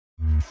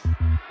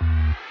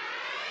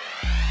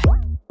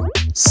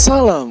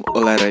Salam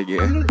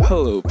olahraga,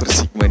 halo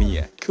Persik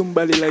Mania.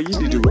 Kembali lagi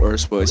di The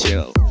World Sports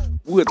Channel.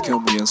 Buat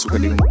kamu yang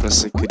suka dengan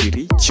Persik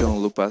Kediri,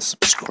 jangan lupa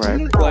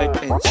subscribe, like,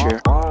 and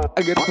share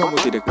agar kamu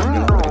tidak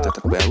ketinggalan berita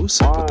terbaru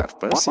seputar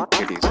Persik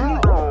Kediri.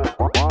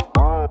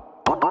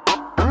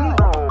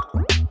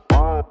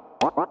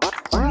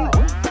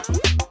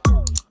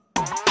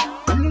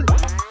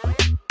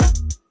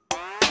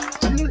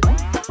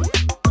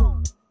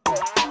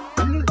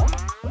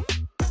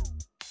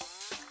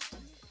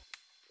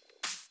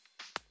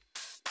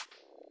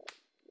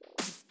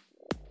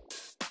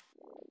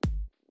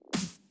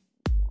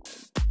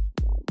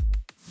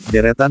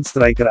 Deretan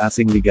striker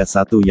asing Liga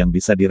 1 yang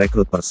bisa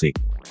direkrut Persik.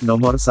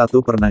 Nomor 1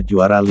 pernah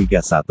juara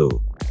Liga 1.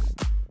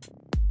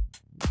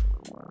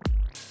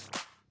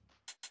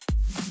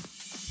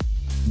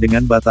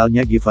 Dengan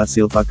batalnya Javier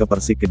Silva ke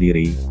Persik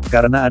Kediri,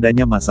 karena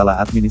adanya masalah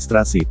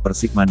administrasi,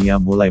 Persik Mania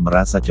mulai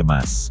merasa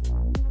cemas.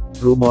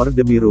 Rumor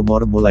demi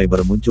rumor mulai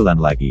bermunculan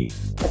lagi.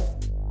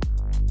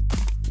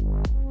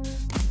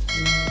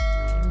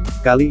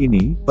 Kali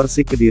ini,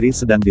 Persik Kediri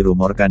sedang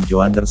dirumorkan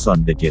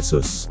Joanderson de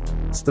Jesus.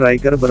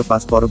 Striker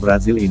berpaspor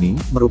Brazil ini,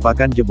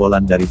 merupakan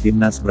jebolan dari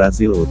timnas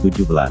Brazil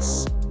U17.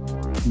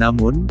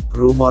 Namun,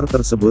 rumor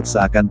tersebut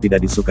seakan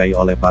tidak disukai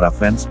oleh para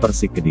fans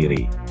Persik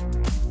Kediri.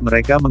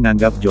 Mereka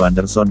menganggap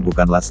Joanderson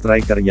bukanlah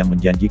striker yang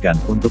menjanjikan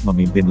untuk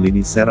memimpin lini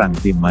serang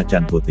tim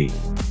Macan Putih.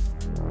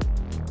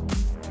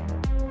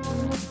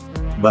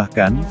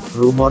 Bahkan,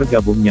 rumor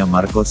gabungnya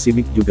Marco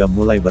Simic juga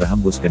mulai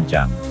berhembus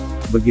kencang.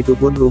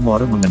 Begitupun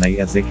rumor mengenai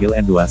Ezekiel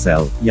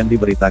Enduasel, yang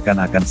diberitakan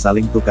akan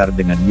saling tukar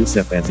dengan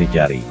Youssef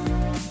Ezzejari.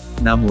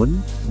 Namun,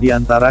 di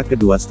antara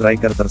kedua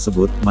striker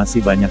tersebut,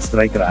 masih banyak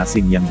striker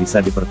asing yang bisa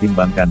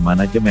dipertimbangkan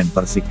manajemen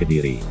Persik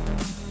Kediri.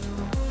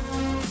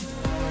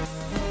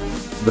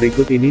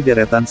 Berikut ini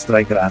deretan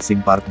striker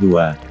asing part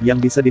 2, yang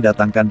bisa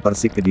didatangkan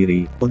Persik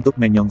Kediri, untuk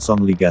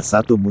menyongsong Liga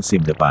 1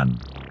 musim depan.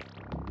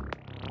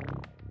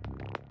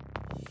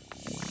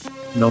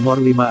 Nomor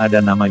 5 ada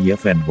nama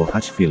Yevhen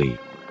Bohashvili.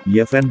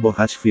 Yevhen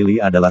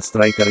Bohashvili adalah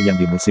striker yang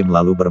di musim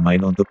lalu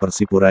bermain untuk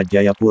Persipura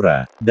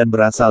Jayapura, dan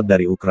berasal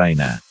dari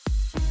Ukraina.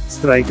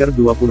 Striker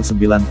 29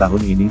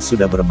 tahun ini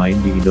sudah bermain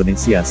di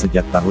Indonesia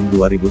sejak tahun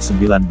 2019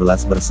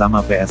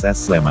 bersama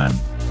PSS Sleman.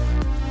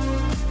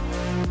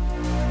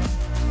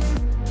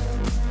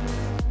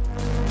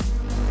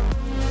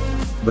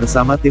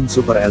 Bersama tim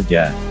Super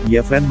Elja,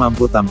 Yevhen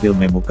mampu tampil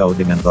memukau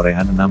dengan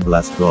torehan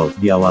 16 gol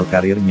di awal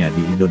karirnya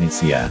di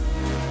Indonesia.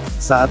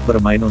 Saat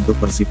bermain untuk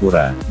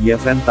Persipura,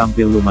 Yevhen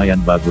tampil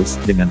lumayan bagus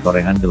dengan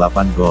torehan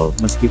 8 gol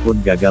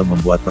meskipun gagal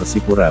membuat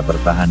Persipura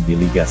bertahan di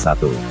Liga 1.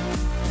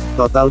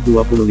 Total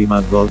 25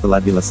 gol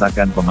telah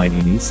dilesakan pemain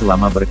ini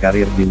selama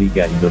berkarir di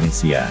Liga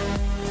Indonesia.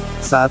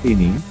 Saat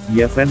ini,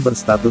 Yevhen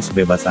berstatus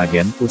bebas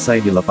agen,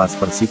 usai dilepas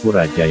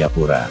Persipura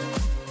Jayapura.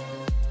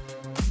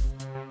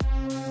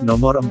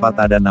 Nomor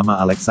 4 ada nama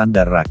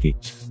Aleksandar Rakic.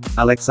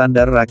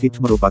 Aleksandar Rakic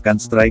merupakan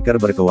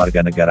striker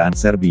berkewarganegaraan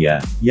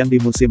Serbia, yang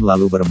di musim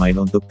lalu bermain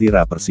untuk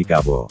Tira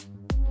Persikabo.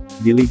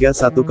 Di Liga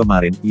 1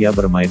 kemarin, ia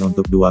bermain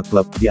untuk dua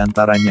klub,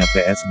 diantaranya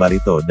PS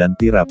Barito dan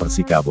Tira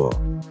Persikabo.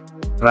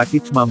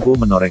 Rakic mampu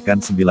menorehkan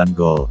 9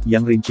 gol,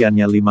 yang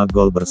rinciannya 5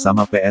 gol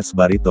bersama PS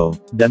Barito,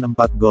 dan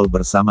 4 gol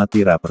bersama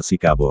Tira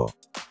Persikabo.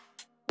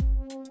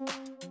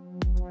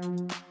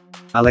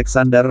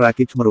 Aleksandar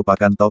Rakic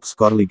merupakan top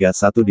skor Liga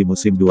 1 di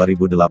musim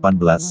 2018,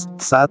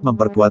 saat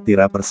memperkuat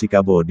Tira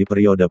Persikabo di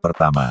periode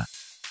pertama.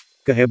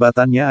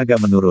 Kehebatannya agak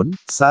menurun,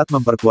 saat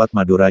memperkuat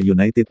Madura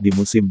United di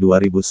musim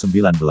 2019.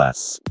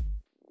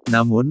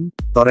 Namun,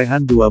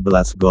 torehan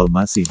 12 gol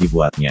masih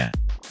dibuatnya.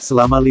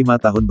 Selama 5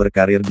 tahun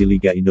berkarir di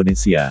Liga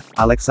Indonesia,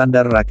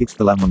 Aleksandar Rakic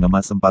telah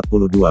mengemas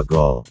 42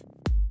 gol.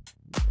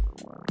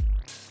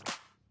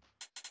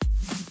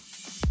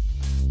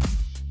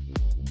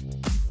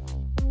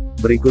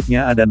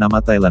 Berikutnya ada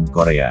nama Thailand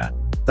Korea.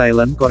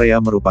 Thailand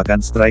Korea merupakan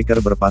striker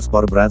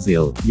berpaspor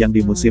Brazil, yang di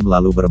musim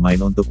lalu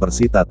bermain untuk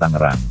Persita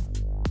Tangerang.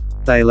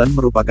 Thailand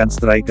merupakan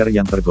striker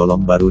yang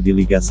tergolong baru di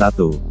Liga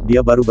 1,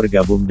 dia baru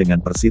bergabung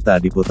dengan Persita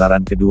di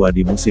putaran kedua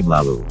di musim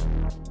lalu.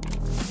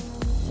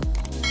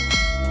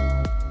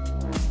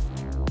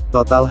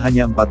 Total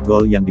hanya 4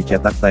 gol yang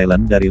dicetak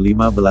Thailand dari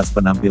 15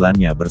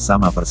 penampilannya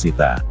bersama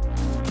Persita.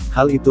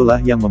 Hal itulah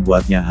yang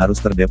membuatnya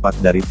harus terdepak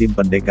dari tim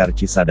pendekar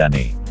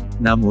Cisadane.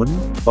 Namun,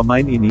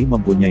 pemain ini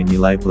mempunyai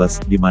nilai plus,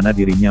 di mana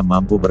dirinya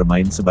mampu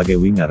bermain sebagai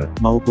winger,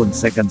 maupun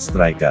second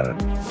striker.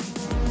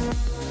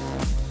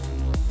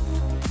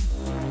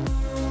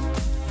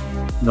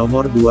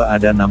 Nomor 2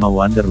 ada nama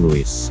Wander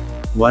Luiz.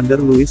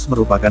 Wander Luiz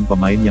merupakan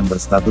pemain yang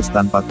berstatus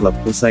tanpa klub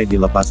usai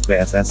dilepas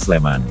PSS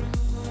Sleman.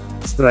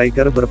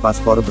 Striker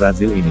berpaspor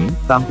Brazil ini,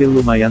 tampil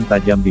lumayan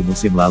tajam di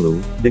musim lalu,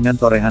 dengan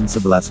torehan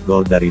 11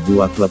 gol dari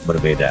 2 klub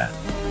berbeda.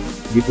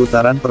 Di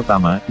putaran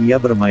pertama, ia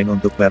bermain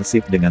untuk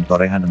Persib dengan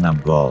torehan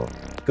 6 gol.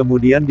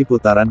 Kemudian di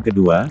putaran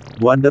kedua,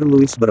 Wander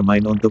Luiz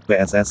bermain untuk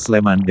PSS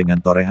Sleman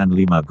dengan torehan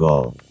 5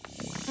 gol.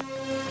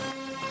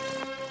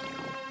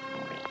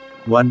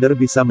 Wander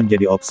bisa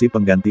menjadi opsi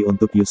pengganti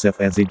untuk Youssef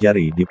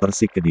Ezzejari di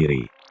Persik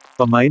Kediri.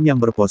 Pemain yang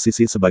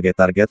berposisi sebagai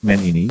target man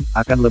ini,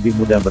 akan lebih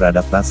mudah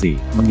beradaptasi,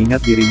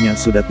 mengingat dirinya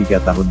sudah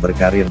 3 tahun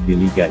berkarir di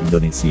Liga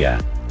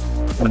Indonesia.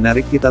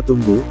 Menarik kita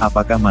tunggu,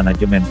 apakah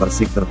manajemen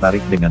Persik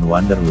tertarik dengan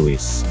Wander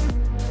Luiz.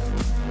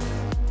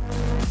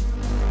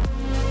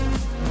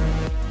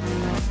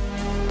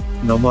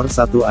 Nomor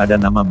 1 ada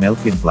nama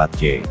Melvin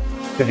Platje.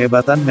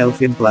 Kehebatan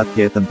Melvin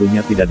Platje tentunya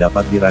tidak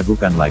dapat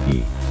diragukan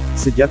lagi.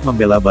 Sejak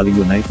membela Bali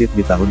United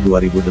di tahun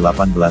 2018,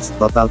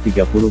 total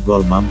 30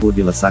 gol mampu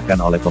dilesakkan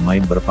oleh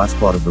pemain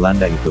berpaspor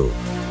Belanda itu.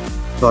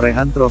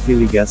 Torehan trofi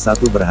Liga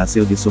 1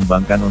 berhasil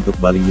disumbangkan untuk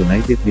Bali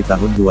United di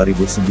tahun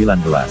 2019.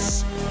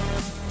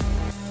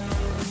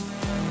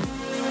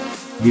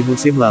 Di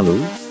musim lalu,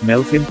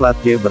 Melvin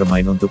Platje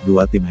bermain untuk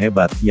 2 tim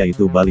hebat,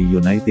 yaitu Bali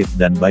United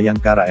dan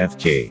Bayangkara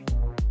FC.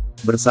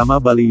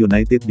 Bersama Bali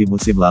United di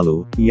musim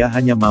lalu, ia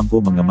hanya mampu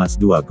mengemas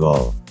 2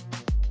 gol.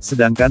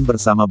 Sedangkan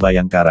bersama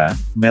Bayangkara,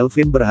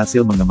 Melvin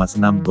berhasil mengemas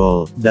 6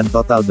 gol, dan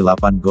total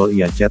 8 gol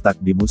ia cetak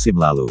di musim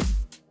lalu.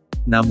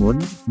 Namun,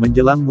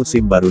 menjelang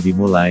musim baru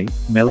dimulai,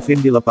 Melvin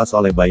dilepas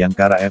oleh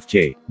Bayangkara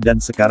FC, dan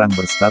sekarang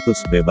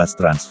berstatus bebas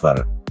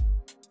transfer.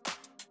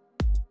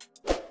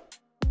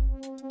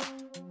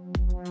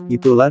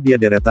 Itulah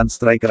dia deretan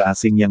striker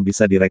asing yang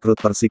bisa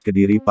direkrut Persik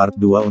Kediri Part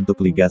 2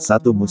 untuk Liga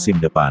 1 musim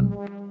depan.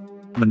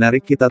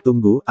 Menarik kita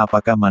tunggu,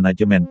 apakah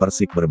manajemen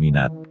Persik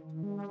berminat.